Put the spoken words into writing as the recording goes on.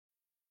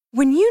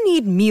When you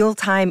need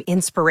mealtime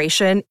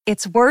inspiration,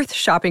 it's worth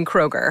shopping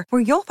Kroger,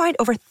 where you'll find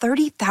over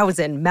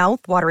 30,000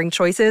 mouth-watering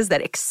choices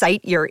that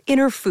excite your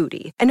inner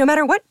foodie. And no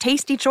matter what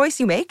tasty choice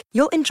you make,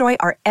 you'll enjoy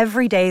our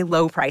everyday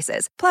low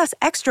prices, plus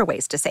extra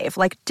ways to save,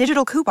 like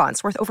digital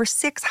coupons worth over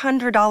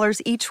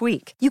 $600 each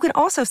week. You can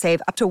also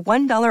save up to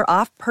 $1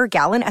 off per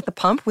gallon at the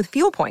pump with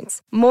fuel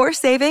points. More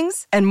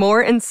savings and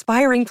more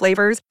inspiring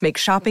flavors make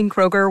shopping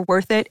Kroger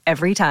worth it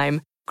every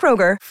time.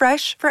 Kroger,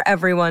 fresh for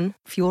everyone.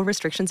 Fuel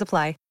restrictions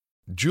apply.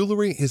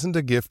 Jewelry isn't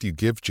a gift you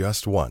give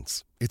just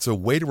once. It's a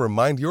way to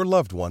remind your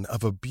loved one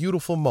of a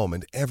beautiful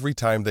moment every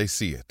time they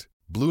see it.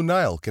 Blue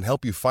Nile can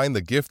help you find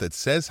the gift that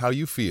says how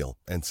you feel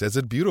and says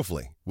it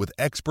beautifully, with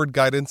expert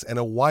guidance and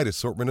a wide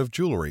assortment of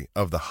jewelry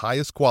of the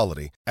highest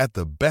quality at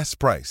the best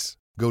price.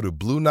 Go to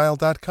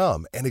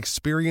BlueNile.com and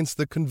experience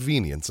the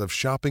convenience of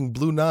shopping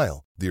Blue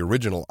Nile, the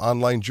original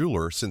online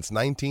jeweler since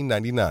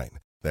 1999.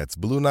 That's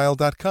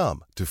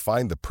BlueNile.com to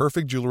find the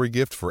perfect jewelry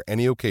gift for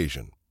any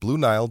occasion.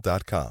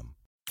 BlueNile.com.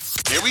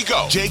 Here we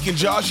go. Jake and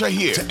Josh are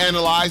here to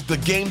analyze the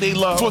game they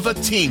love for the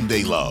team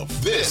they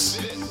love.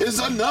 This is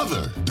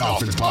another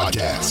Dolphins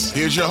podcast.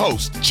 Here's your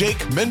host,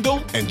 Jake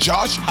Mendel and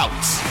Josh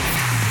Houtz.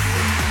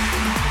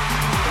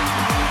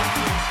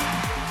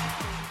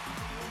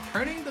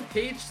 Turning the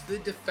page to the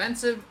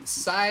defensive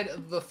side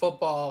of the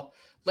football.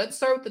 Let's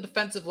start with the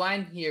defensive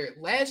line here.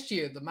 Last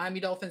year, the Miami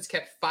Dolphins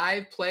kept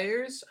 5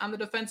 players on the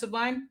defensive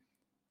line.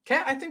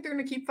 Kat, I think they're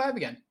going to keep 5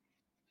 again.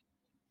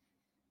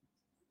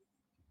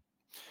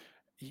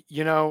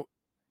 You know,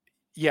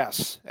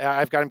 yes,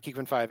 I've got him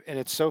keeping 5. And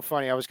it's so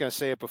funny. I was going to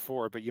say it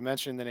before, but you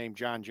mentioned the name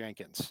John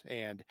Jenkins.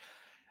 And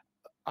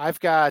I've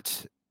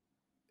got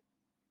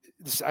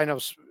this, I know,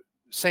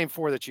 same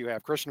 4 that you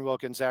have: Christian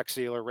Wilkins, Zach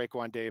Sealer,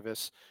 Raekwon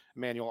Davis,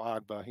 Emmanuel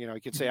Ogbah. You know,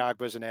 you can say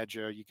Ogba's an edge.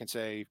 You can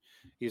say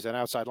he's an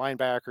outside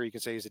linebacker. You can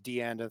say he's a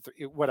D end,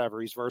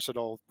 whatever. He's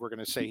versatile. We're going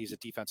to say he's a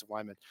defensive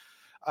lineman.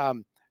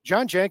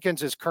 John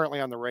Jenkins is currently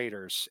on the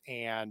Raiders,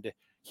 and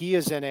he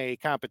is in a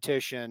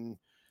competition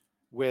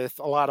with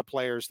a lot of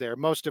players there,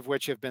 most of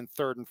which have been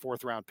 3rd and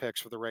 4th round picks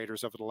for the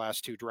Raiders over the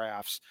last 2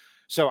 drafts.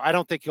 So I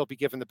don't think he'll be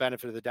given the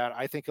benefit of the doubt.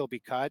 I think he'll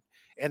be cut.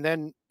 And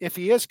then if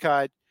he is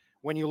cut,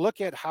 when you look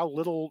at how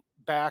little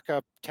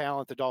backup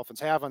talent the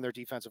Dolphins have on their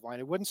defensive line,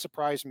 it wouldn't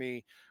surprise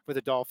me for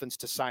the Dolphins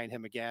to sign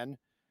him again,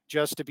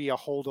 just to be a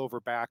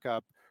holdover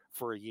backup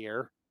for a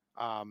year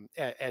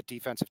at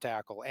defensive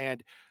tackle.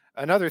 And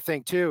another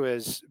thing too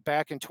is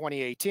back in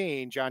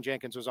 2018, John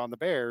Jenkins was on the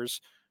Bears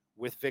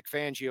with Vic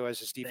Fangio as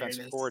his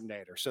defensive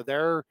coordinator. So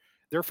they're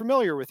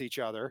familiar with each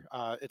other.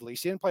 At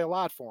least he didn't play a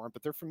lot for him,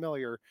 but they're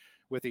familiar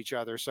with each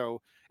other.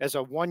 So as a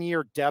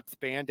 1-year depth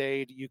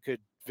Band-Aid, you could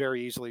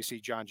very easily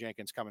see John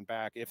Jenkins coming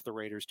back if the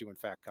Raiders do in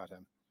fact cut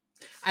him.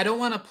 I don't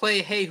want to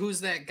play, hey, who's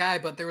that guy?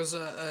 But there was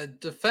a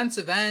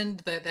defensive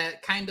end,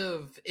 that kind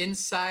of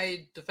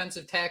inside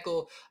defensive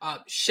tackle.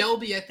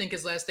 Shelby, I think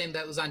his last name,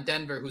 that was on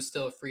Denver, who's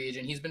still a free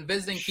agent. He's been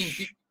visiting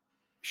teams.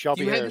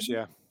 Shelby Harris,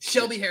 yeah.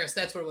 Shelby Harris,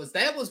 that's what it was.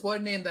 That was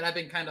one name that I've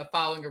been kind of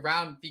following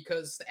around,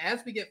 because as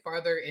we get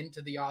farther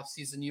into the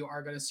offseason, you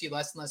are going to see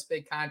less and less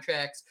big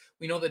contracts.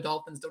 We know the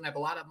Dolphins don't have a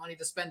lot of money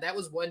to spend. That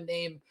was one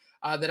name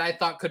that I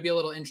thought could be a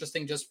little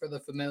interesting just for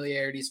the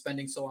familiarity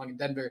spending so long in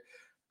Denver.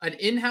 An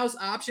in-house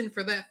option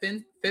for that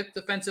 5th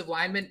defensive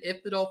lineman,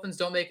 if the Dolphins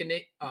don't make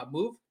a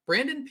move,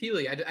 Brandon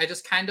Peely. I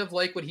just kind of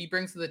like what he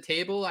brings to the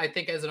table. I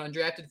think as an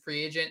undrafted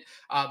free agent,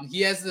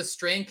 he has the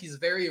strength. He's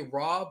very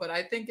raw, but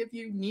I think if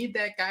you need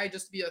that guy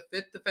just to be a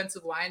 5th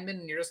defensive lineman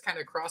and you're just kind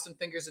of crossing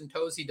fingers and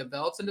toes he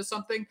develops into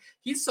something,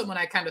 he's someone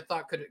I kind of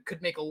thought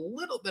could make a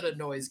little bit of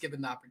noise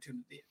given the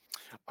opportunity.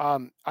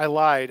 I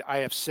lied. I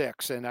have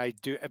 6, and I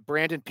do.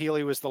 Brandon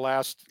Peely was the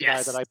last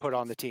guy that I put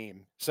on the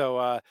team. So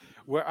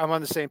I'm on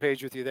the same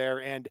page with you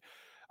there. And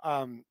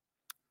the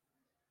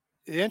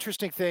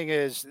interesting thing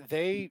is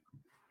they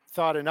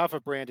thought enough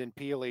of Brandon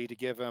Peely to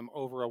give him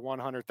over a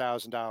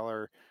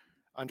 $100,000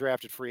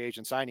 undrafted free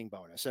agent signing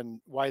bonus. And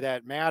why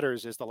that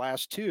matters is the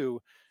last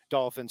 2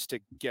 Dolphins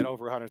to get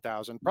over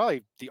 100,000,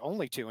 probably the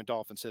only 2 in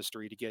Dolphins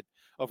history to get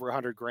over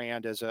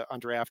 $100,000 as an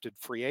undrafted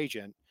free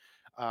agent,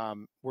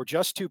 were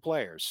just 2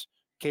 players,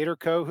 Kader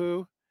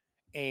Kohu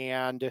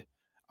and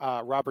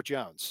Robert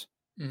Jones.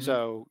 Mm-hmm.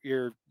 So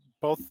you're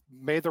both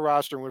made the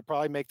roster and would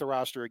probably make the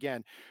roster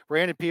again.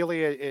 Brandon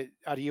Peely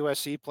out of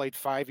USC played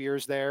 5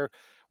 years there,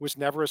 was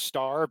never a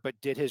star, but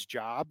did his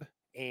job.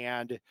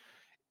 And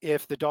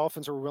if the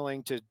Dolphins were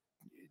willing to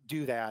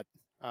do that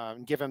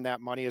and give him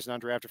that money as an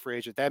undrafted free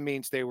agent, that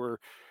means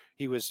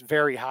he was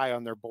very high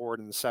on their board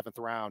in the 7th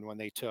round when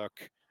they took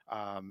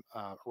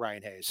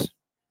Ryan Hayes.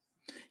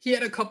 He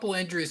had a couple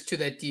injuries to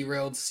that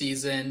derailed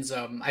seasons.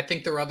 I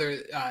think there were other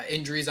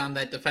injuries on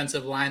that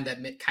defensive line that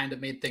kind of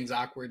made things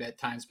awkward at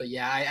times. But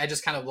yeah, I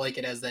just kind of like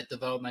it as that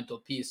developmental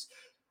piece.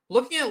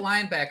 Looking at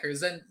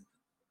linebackers, and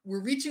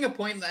we're reaching a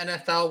point in the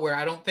NFL where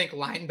I don't think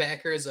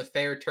linebacker is a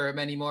fair term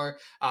anymore.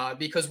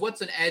 Because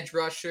what's an edge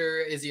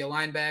rusher? Is he a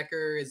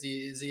linebacker? Is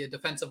he a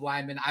defensive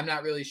lineman? I'm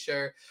not really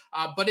sure.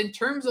 But in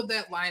terms of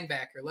that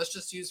linebacker, let's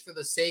just use for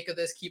the sake of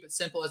this, keep it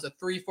simple as a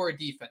 3-4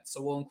 defense.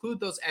 So we'll include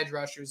those edge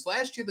rushers.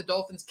 Last year, the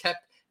Dolphins kept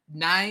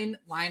 9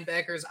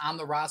 linebackers on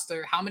the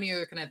roster. How many are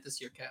they looking at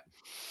this year, Cap?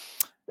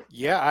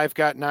 Yeah, I've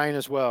got 9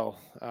 as well.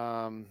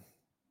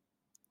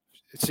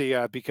 See,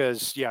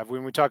 because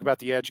when we talk about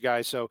the edge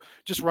guys, so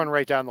just run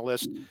right down the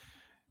list.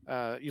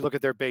 You look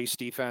at their base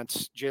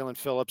defense: Jalen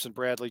Phillips and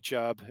Bradley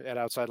Chubb at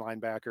outside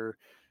linebacker,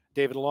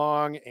 David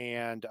Long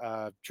and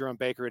Jerome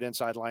Baker at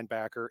inside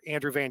linebacker.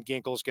 Andrew Van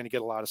Ginkel is going to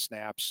get a lot of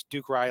snaps.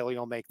 Duke Riley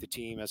will make the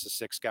team as a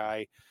 6th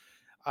guy.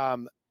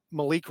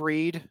 Malik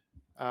Reed,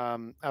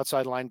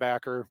 outside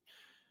linebacker,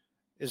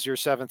 is your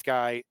 7th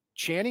guy.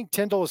 Channing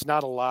Tindall is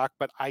not a lock,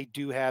 but I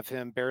do have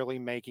him barely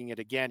making it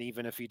again,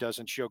 even if he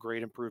doesn't show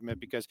great improvement,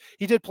 because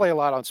he did play a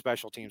lot on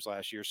special teams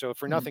last year. So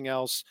for nothing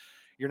else,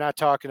 you're not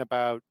talking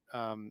about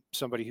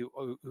somebody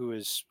who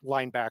is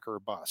linebacker or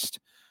bust.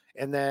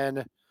 And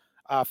then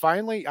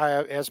finally,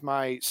 as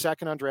my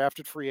second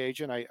undrafted free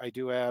agent, I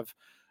do have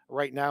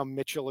right now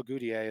Mitchell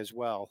Agudier as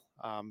well,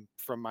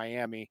 from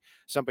Miami,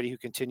 somebody who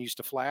continues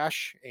to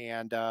flash.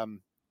 And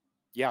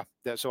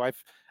so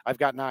I've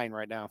got 9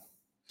 right now.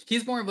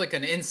 He's more of like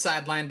an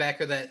inside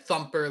linebacker, that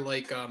thumper,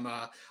 like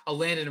a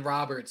Landon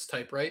Roberts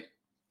type, right?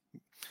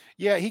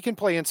 Yeah, he can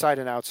play inside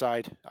and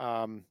outside.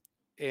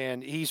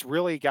 And he's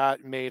really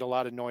made a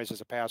lot of noise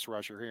as a pass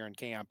rusher here in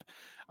camp.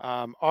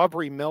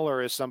 Aubrey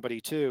Miller is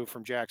somebody too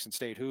from Jackson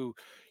State who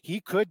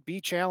he could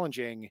be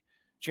challenging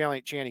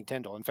Channing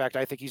Tindall. In fact,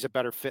 I think he's a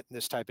better fit in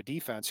this type of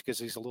defense because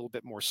he's a little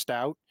bit more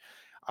stout.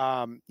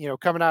 Coming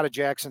out of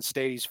Jackson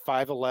State, he's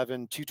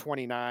 5'11",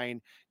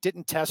 229,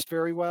 didn't test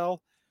very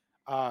well.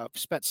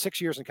 Spent 6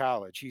 years in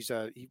college.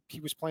 He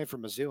was playing for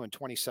Mizzou in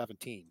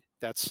 2017.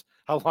 That's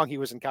how long he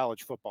was in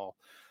college football.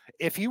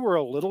 If he were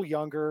a little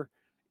younger,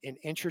 an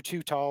inch or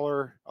 2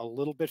 taller, a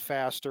little bit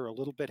faster, a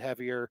little bit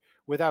heavier,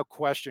 without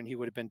question, he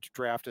would have been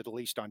drafted at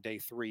least on day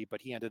 3,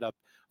 but he ended up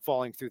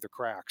falling through the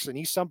cracks. And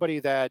he's somebody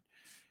that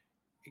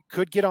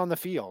could get on the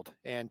field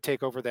and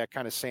take over that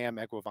kind of Sam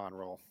Eguavoen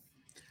role.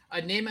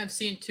 A name I've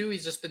seen too,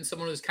 he's just been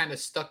someone who's kind of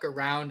stuck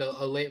around,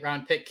 a late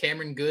round pick.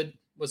 Cameron Good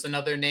was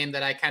another name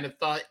that I kind of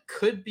thought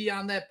could be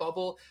on that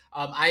bubble.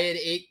 I had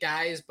 8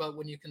 guys, but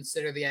when you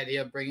consider the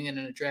idea of bringing in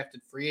a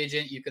drafted free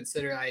agent, you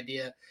consider the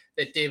idea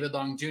that David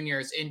Long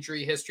Jr.'s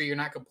injury history, you're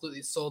not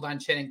completely sold on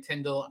Channing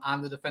Tindall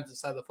on the defensive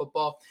side of the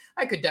football.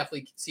 I could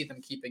definitely see them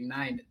keeping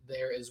 9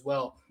 there as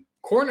well.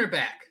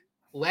 Cornerback.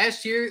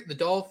 Last year, the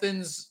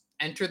Dolphins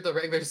entered the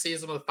regular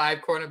season with 5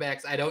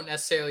 cornerbacks. I don't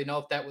necessarily know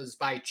if that was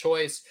by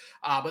choice,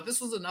 but this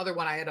was another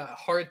one I had a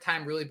hard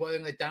time really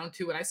boiling it down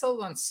to, and I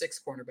settled on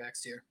 6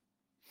 cornerbacks here.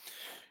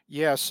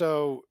 Yeah,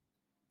 so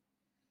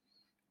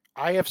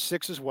I have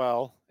 6 as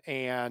well,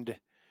 and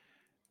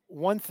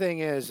one thing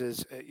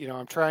is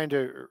I'm trying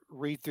to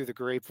read through the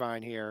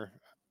grapevine here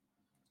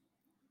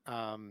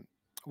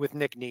with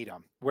Nick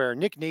Needham, where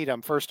Nick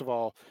Needham, first of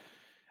all,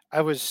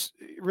 I was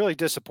really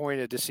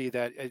disappointed to see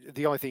that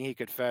the only thing he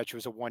could fetch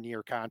was a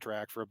 1-year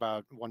contract for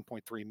about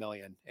 $1.3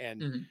 million.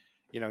 And,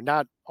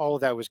 not all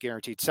of that was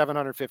guaranteed.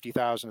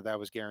 $750,000 of that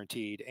was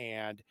guaranteed.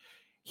 And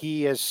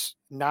he has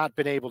not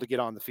been able to get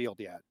on the field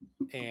yet.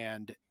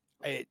 And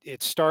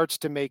it starts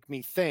to make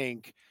me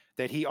think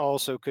that he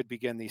also could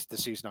begin the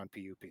season on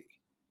PUP.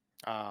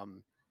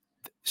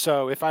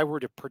 So if I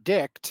were to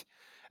predict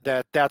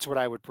that's what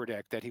I would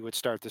predict, that he would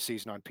start the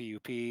season on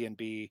PUP and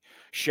be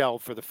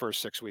shelved for the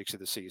first 6 weeks of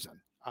the season.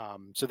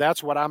 So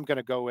that's what I'm going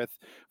to go with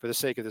for the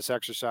sake of this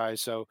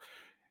exercise. So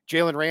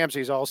Jalen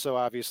Ramsey is also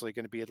obviously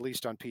going to be at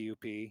least on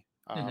PUP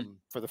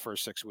for the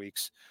first 6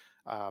 weeks.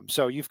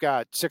 So you've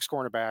got 6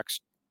 cornerbacks: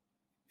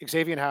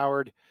 Xavier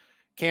Howard,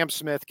 Cam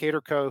Smith,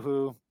 Kader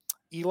Kohu,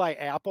 Eli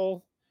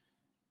Apple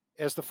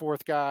as the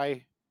 4th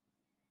guy.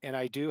 And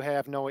I do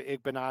have Noah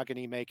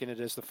Igbenogany making it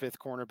as the 5th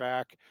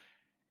cornerback,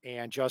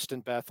 and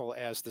Justin Bethel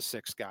as the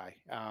 6th guy.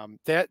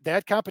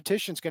 That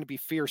competition is going to be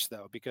fierce,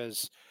 though,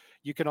 because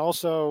you can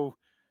also,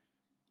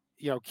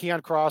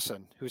 Keon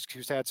Crossan, who's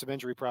had some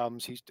injury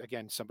problems. He's,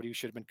 again, somebody who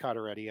should have been cut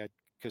already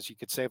because he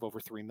could save over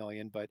 $3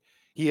 million, but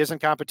he is in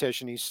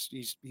competition.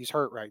 He's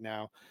hurt right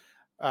now.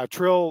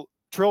 Trill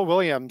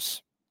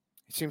Williams,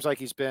 it seems like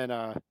he's been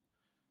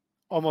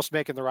almost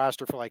making the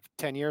roster for like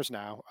 10 years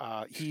now.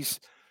 He's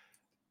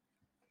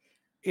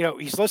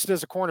listed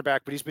as a cornerback,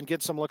 but he's been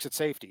getting some looks at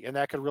safety, and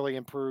that could really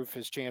improve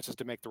his chances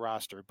to make the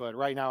roster. But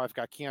right now I've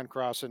got Keon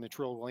Crossan and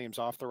Trill Williams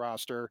off the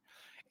roster,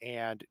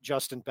 and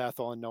Justin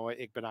Bethel and Noah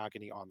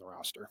Igbenogany on the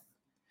roster.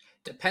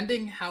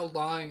 Depending how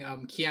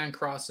long Keon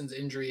Crossan's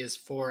injury is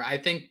for, I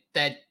think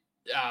that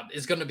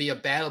is going to be a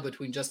battle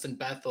between Justin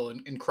Bethel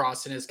and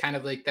Crossan. Is kind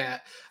of like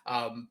that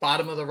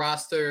bottom of the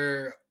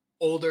roster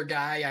older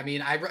guy. I mean,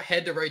 I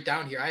had to write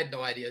down here, I had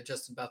no idea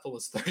Justin Bethel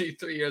was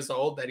 33 years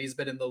old, that he's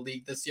been in the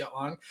league this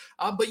long.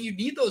 But you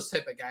need those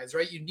type of guys,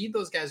 right? You need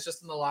those guys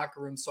just in the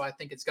locker room. So I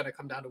think it's going to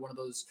come down to one of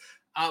those.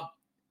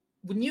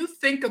 when you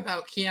think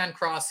about Keon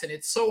Cross, and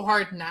it's so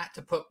hard not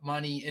to put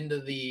money into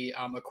the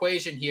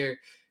equation here,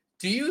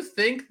 do you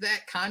think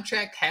that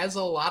contract has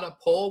a lot of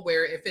pull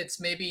where if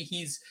it's maybe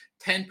he's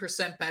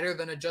 10% better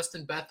than a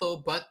Justin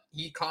Bethel, but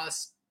he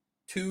costs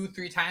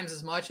 2-3 times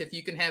as much, if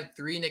you can have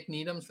 3 Nick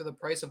Needhams for the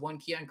price of 1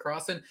 Keon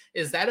Crossan,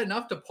 is that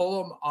enough to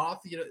pull him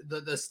off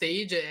the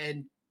stage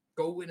and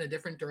go in a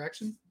different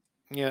direction?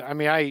 Yeah, I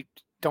mean, I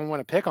don't want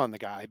to pick on the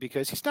guy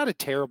because he's not a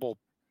terrible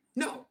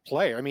No.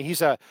 player. I mean,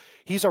 he's a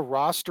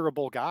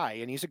rosterable guy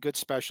and he's a good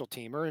special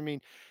teamer. I mean,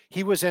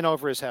 he was in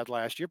over his head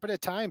last year, but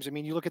at times, I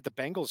mean, you look at the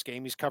Bengals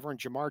game, he's covering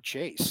Jamar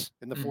Chase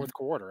in the fourth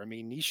quarter. I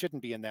mean, he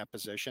shouldn't be in that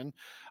position.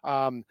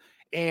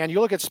 And you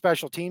look at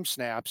special team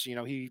snaps, you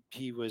know,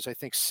 he was, I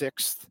think,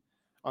 6th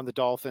on the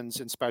Dolphins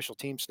in special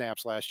team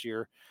snaps last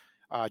year.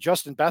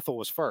 Justin Bethel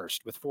was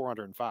first with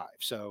 405.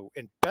 So,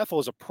 and Bethel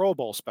is a Pro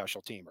Bowl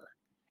special teamer,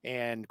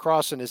 and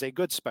Crossan is a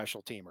good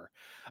special teamer.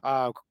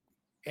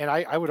 And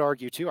I would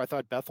argue too, I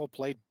thought Bethel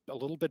played a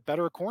little bit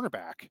better at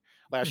cornerback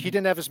last year. He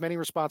didn't have as many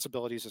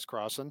responsibilities as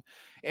Crossan.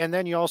 And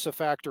then you also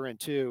factor in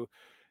too,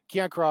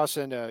 Keon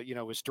Crossan,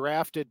 was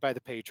drafted by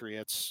the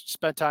Patriots,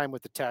 spent time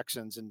with the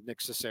Texans and Nick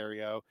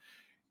Caserio,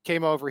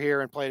 came over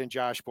here and played in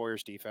Josh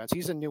Boyer's defense.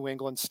 He's a New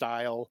England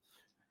style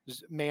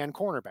man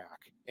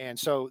cornerback. And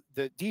so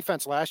the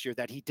defense last year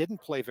that he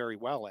didn't play very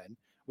well in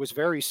was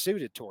very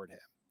suited toward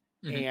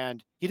him.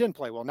 And he didn't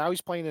play well. Now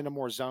he's playing in a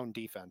more zone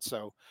defense.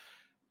 So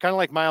kind of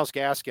like Myles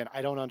Gaskin,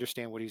 I don't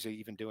understand what he's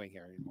even doing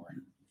here anymore.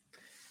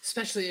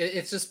 Especially,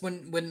 it's just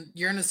when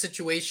you're in a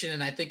situation,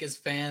 and I think as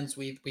fans,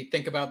 we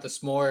think about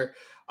this more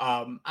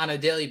on a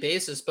daily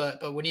basis.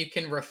 But when you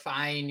can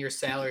refine your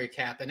salary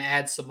cap and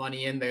add some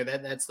money in there,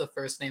 that's the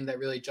first name that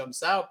really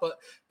jumps out. But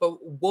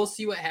we'll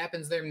see what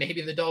happens there.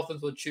 Maybe the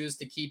Dolphins will choose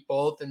to keep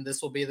both, and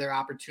this will be their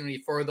opportunity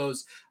for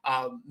those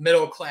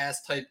middle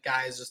class type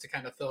guys just to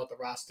kind of fill out the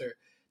roster.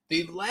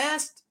 The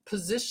last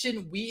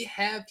position we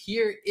have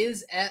here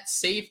is at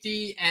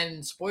safety,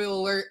 and spoiler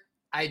alert,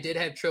 I did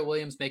have Trill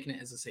Williams making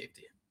it as a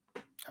safety.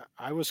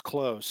 I was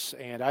close,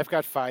 and I've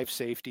got 5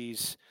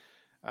 safeties.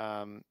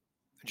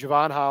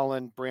 Javon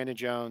Holland, Brandon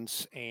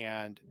Jones,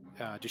 and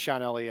Deshaun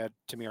Elliott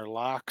to me are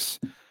locks.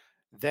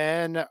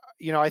 Then,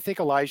 I think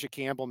Elijah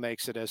Campbell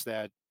makes it as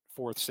that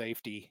 4th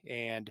safety.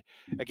 And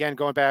again,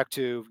 going back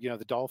to,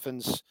 the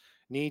Dolphins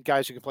need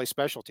guys who can play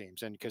special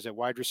teams. And because at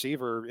wide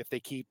receiver, if they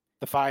keep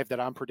the 5 that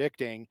I'm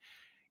predicting,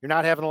 you're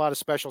not having a lot of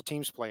special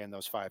teams play in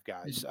those 5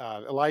 guys.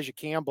 Elijah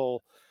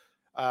Campbell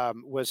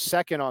was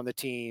 2nd on the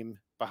team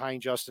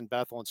behind Justin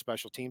Bethel in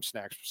special team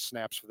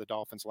snaps for the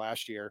Dolphins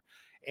last year.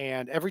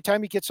 And every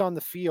time he gets on the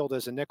field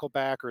as a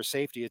nickelback or a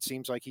safety, it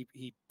seems like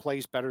he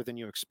plays better than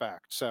you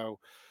expect. So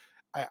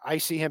I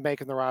see him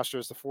making the roster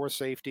as the 4th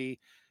safety.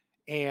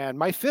 And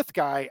my 5th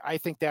guy, I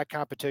think that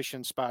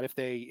competition spot, if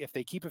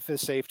they keep a 5th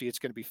safety, it's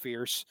going to be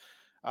fierce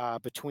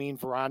between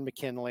Veron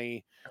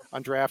McKinley,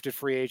 undrafted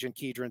free agent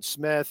Keydron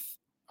Smith,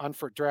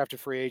 undrafted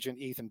free agent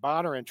Ethan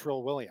Bonner, and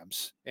Trill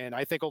Williams. And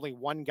I think only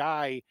one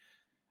guy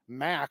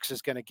max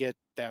is going to get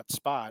that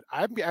spot.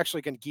 I'm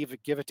actually going to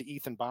give it to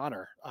Ethan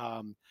Bonner.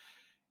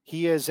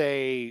 He is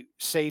a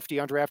safety,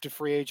 undrafted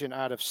free agent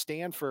out of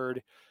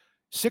Stanford,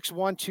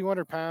 6'1",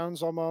 200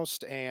 pounds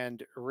almost,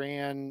 and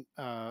ran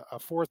a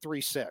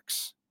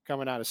 4.36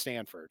 coming out of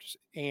Stanford.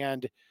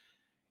 And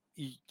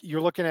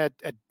you're looking at,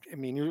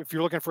 if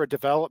you're looking for a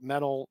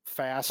developmental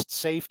fast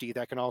safety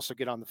that can also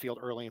get on the field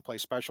early and play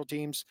special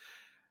teams,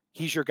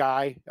 he's your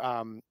guy.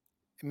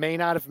 May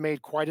not have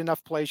made quite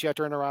enough plays yet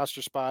during a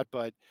roster spot,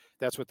 but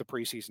that's what the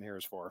preseason here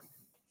is for.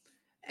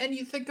 And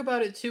you think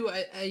about it too.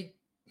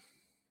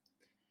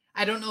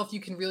 I don't know if you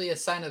can really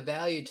assign a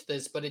value to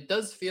this, but it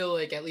does feel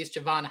like at least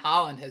Javon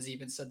Holland has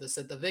even said this,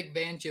 that the Vic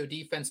Fangio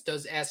defense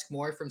does ask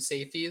more from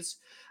safeties.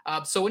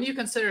 So when you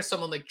consider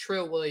someone like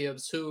Trill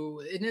Williams,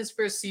 who in his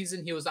first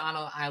season, he was on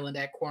an island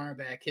at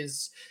cornerback,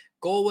 his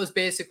goal was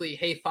basically,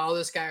 hey, follow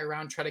this guy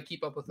around, try to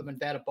keep up with him and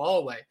bat a ball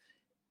away.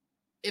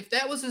 If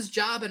that was his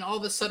job and all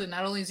of a sudden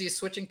not only is he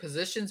switching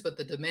positions, but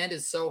the demand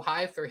is so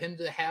high for him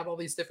to have all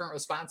these different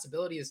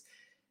responsibilities,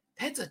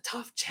 that's a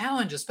tough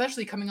challenge,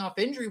 especially coming off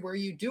injury, where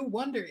you do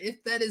wonder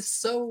if that is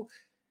so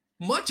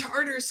much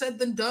harder said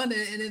than done.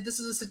 And if this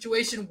is a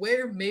situation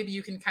where maybe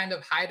you can kind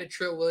of hide a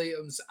Trill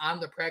Williams on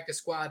the practice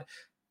squad.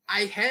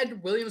 I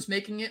had Williams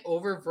making it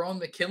over Veron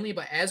McKinley,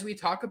 but as we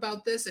talk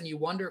about this and you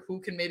wonder who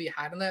can maybe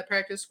hide on that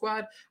practice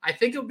squad, I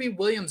think it'll be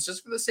Williams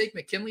just for the sake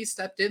McKinley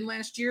stepped in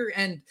last year.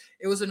 And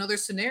it was another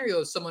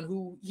scenario of someone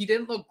who he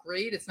didn't look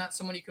great. It's not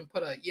someone you can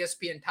put a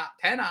ESPN top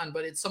 10 on,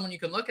 but it's someone you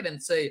can look at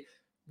and say,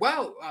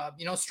 wow,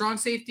 strong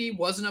safety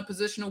wasn't a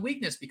position of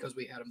weakness because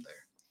we had him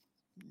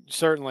there.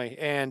 Certainly.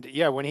 And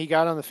yeah, when he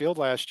got on the field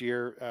last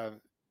year,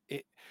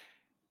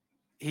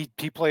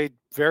 he played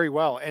very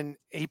well, and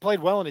he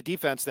played well in a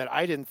defense that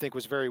I didn't think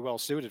was very well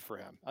suited for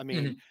him. I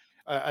mean,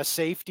 a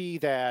safety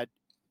that,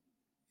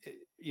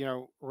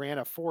 ran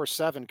a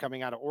 4.7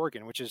 coming out of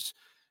Oregon, which is,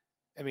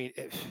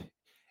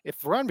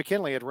 if Ron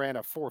McKinley had ran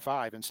a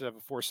 4.5 instead of a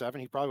 4.7,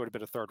 he probably would have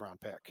been a third-round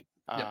pick.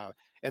 Yep.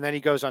 And then he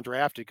goes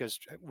undrafted because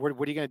what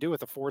are you going to do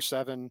with a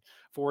 4.7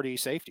 40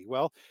 safety?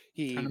 Well, Turn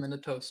he him into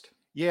toast.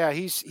 yeah,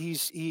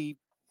 he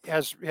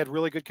has had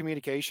really good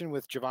communication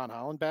with Javon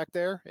Holland back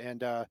there,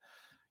 and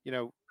you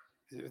know,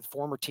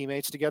 former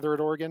teammates together at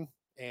Oregon.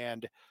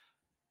 And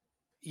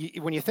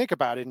when you think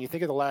about it, and you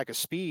think of the lack of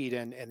speed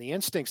and the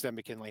instincts that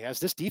McKinley has,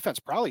 this defense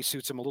probably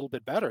suits him a little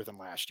bit better than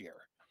last year.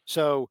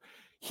 So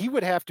he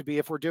would have to be,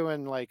 if we're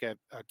doing like a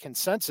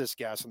consensus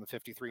guess on the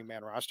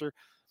 53-man roster,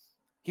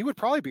 he would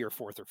probably be your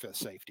fourth or fifth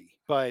safety.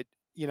 But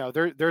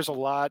there's a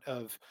lot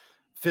of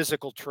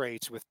physical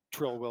traits with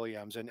Trill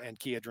Williams and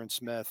Keidron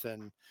Smith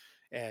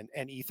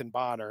and Ethan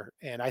Bonner.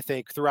 And I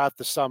think throughout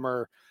the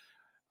summer,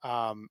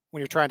 when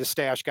you're trying to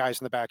stash guys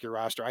in the back of your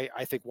roster,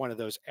 I think one of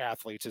those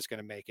athletes is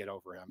going to make it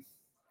over him.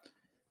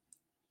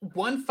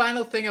 One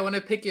final thing I want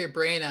to pick your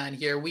brain on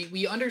here.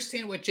 We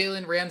understand what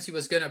Jalen Ramsey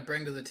was going to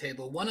bring to the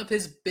table. One of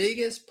his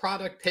biggest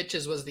product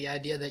pitches was the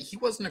idea that he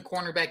wasn't a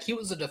cornerback, he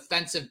was a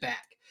defensive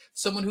back.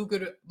 Someone who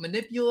could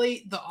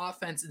manipulate the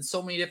offense in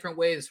so many different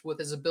ways with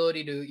his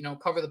ability to,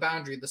 cover the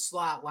boundary, the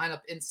slot, line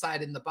up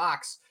inside in the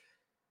box.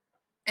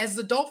 As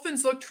the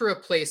Dolphins look to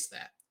replace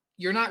that,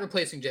 you're not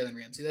replacing Jalen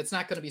Ramsey. That's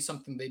not going to be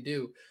something they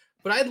do.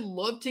 But I'd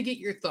love to get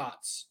your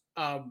thoughts.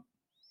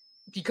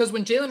 Because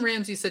when Jalen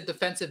Ramsey said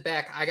defensive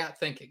back, I got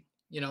thinking,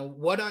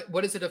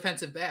 what is a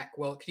defensive back?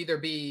 Well, it could either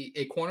be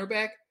a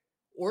cornerback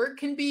or it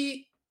can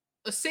be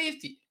a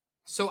safety.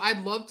 So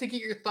I'd love to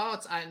get your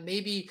thoughts on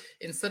maybe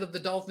instead of the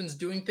Dolphins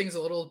doing things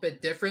a little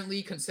bit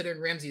differently, considering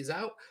Ramsey's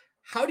out,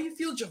 how do you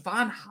feel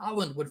Javon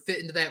Holland would fit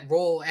into that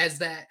role as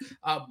that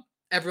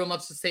everyone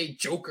loves to say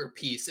joker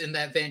piece in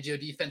that Fangio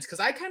defense? Because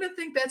I kind of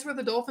think that's where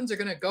the Dolphins are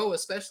going to go,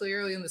 especially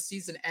early in the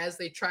season as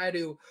they try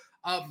to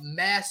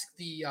mask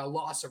the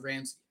loss of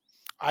Ramsey.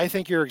 I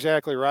think you're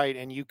exactly right.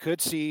 And you could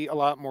see a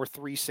lot more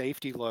 3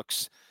 safety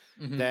looks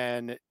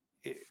than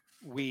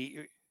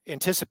we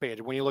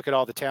anticipated when you look at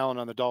all the talent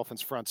on the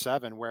Dolphins front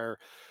 7, where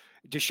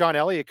Deshaun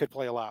Elliott could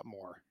play a lot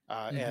more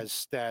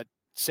as that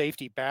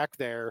safety back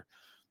there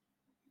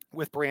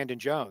with Brandon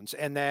Jones.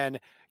 And then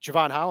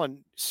Javon Holland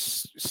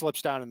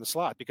slips down in the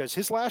slot because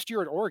his last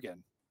year at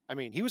Oregon, I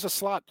mean, he was a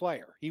slot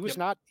player. He was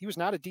not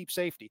a deep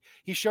safety.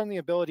 He's shown the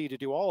ability to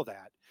do all of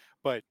that.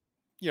 But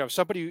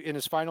somebody in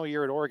his final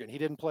year at Oregon, he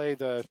didn't play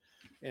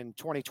in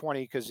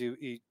 2020 because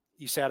he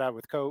sat out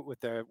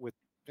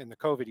in the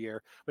COVID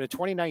year. But in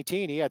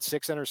 2019, he had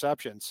 6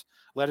 interceptions,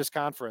 led his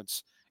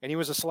conference, and he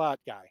was a slot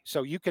guy.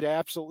 So you could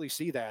absolutely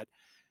see that.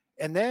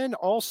 And then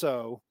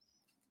also,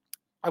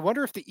 I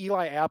wonder if the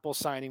Eli Apple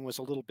signing was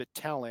a little bit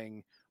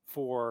telling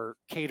for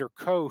Cater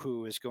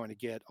Kohu is going to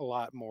get a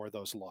lot more of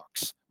those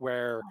looks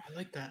where, I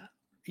like that,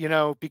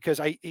 because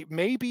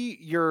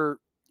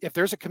if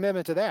there's a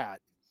commitment to that,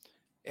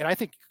 and I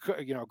think,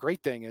 a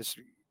great thing is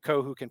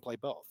Kohu can play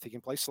both. He can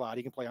play slot.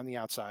 He can play on the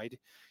outside.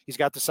 He's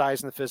got the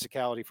size and the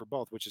physicality for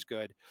both, which is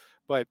good.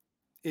 But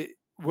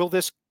will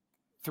this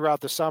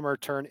throughout the summer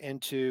turn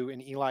into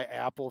an Eli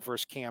Apple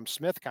versus Cam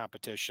Smith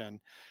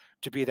competition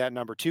to be that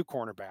number 2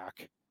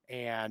 cornerback,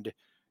 and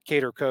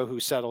Cater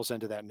Kohu settles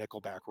into that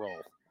nickelback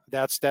role?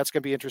 That's going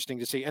to be interesting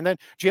to see. And then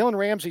Jalen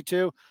Ramsey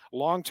too,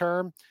 long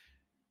term,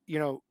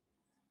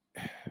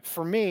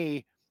 for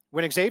me,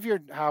 when Xavier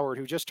Howard,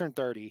 who just turned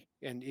 30,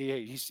 and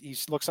he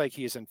looks like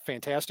he is in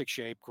fantastic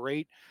shape,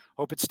 great.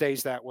 Hope it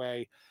stays that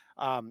way.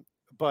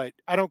 But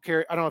I don't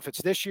care. I don't know if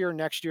it's this year,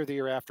 next year, the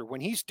year after. When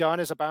he's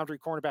done as a boundary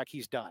cornerback,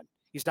 he's done.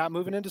 He's not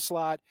moving into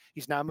slot.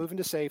 He's not moving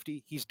to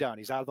safety. He's done.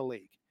 He's out of the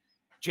league.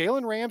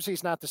 Jalen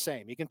Ramsey's not the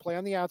same. He can play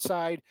on the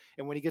outside,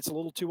 and when he gets a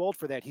little too old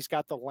for that, he's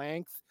got the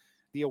length,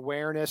 the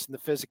awareness, and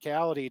the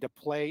physicality to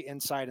play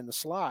inside in the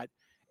slot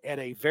at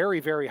a very,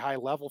 very high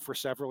level for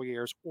several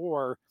years,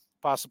 or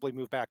possibly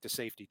move back to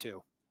safety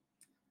too.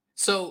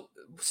 So,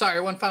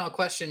 sorry, one final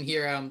question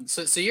here.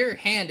 So your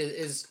hand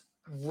is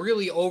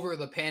really over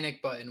the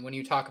panic button when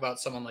you talk about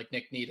someone like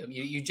Nick Needham.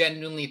 You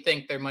genuinely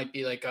think there might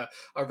be like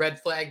a red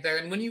flag there.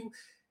 And when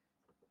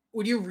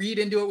you read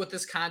into it with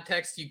this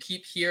context, you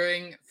keep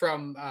hearing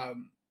from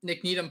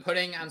Nick Needham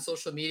putting on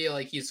social media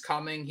like he's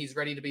coming, he's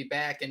ready to be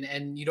back,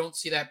 and you don't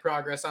see that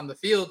progress on the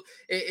field.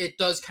 It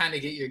does kind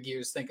of get your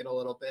gears thinking a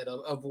little bit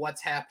of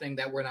what's happening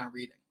that we're not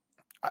reading.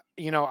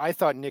 I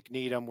thought Nick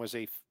Needham was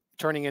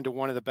turning into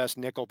one of the best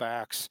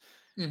nickelbacks,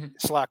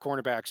 slot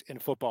cornerbacks in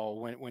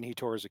football when he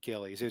tore his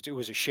Achilles. It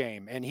was a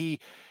shame. And he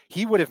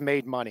would have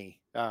made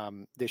money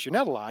this year.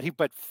 Not a lot,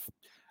 but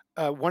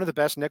one of the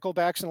best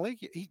nickelbacks in the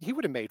league. He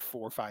would have made $4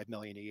 or $5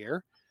 million a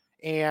year.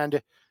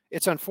 And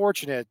it's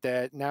unfortunate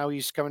that now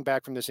he's coming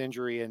back from this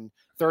injury, and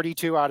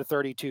 32 out of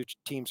 32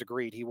 teams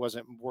agreed he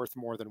wasn't worth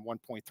more than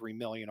 $1.3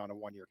 million on a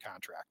 1-year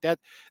contract.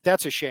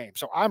 That's a shame.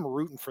 So I'm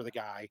rooting for the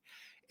guy.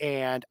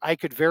 And I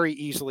could very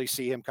easily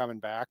see him coming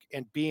back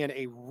and being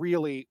a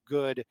really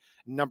good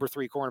number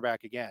 3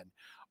 cornerback again.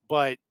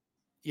 But,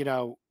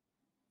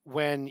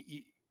 when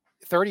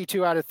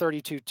 32 out of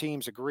 32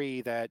 teams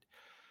agree that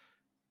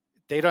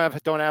they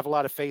don't have a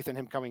lot of faith in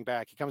him coming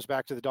back, he comes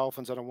back to the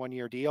Dolphins on a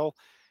 1-year deal.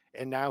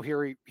 And now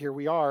here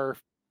we are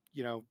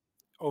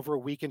over a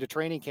week into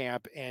training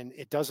camp, and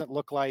it doesn't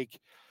look like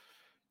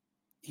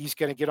he's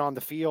going to get on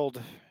the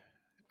field.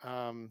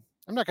 I'm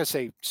not going to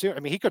say soon. I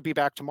mean, he could be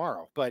back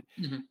tomorrow, but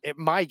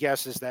my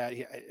guess is that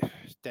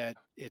that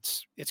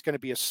it's going to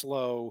be a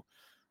slow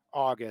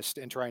August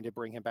in trying to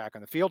bring him back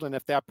on the field. And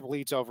if that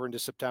bleeds over into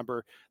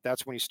September,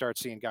 that's when you start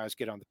seeing guys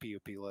get on the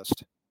PUP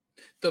list.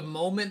 The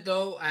moment,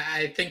 though,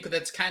 I think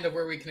that's kind of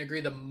where we can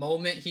agree. The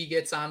moment he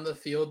gets on the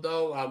field,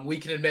 though, we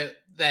can admit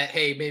that,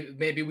 hey,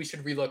 maybe we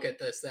should relook at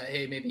this, that,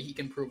 hey, maybe he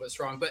can prove us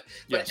wrong. But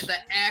Yes. the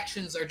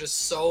actions are just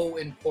so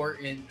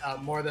important,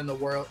 more than the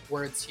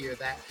words here,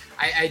 that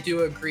I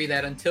do agree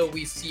that until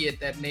we see it,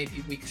 that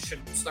maybe we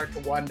should start to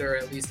wonder,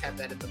 at least have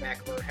that in the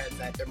back of our head,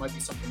 that there might be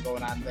something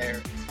going on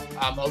there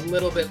a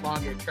little bit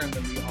longer term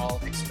than we all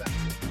expect.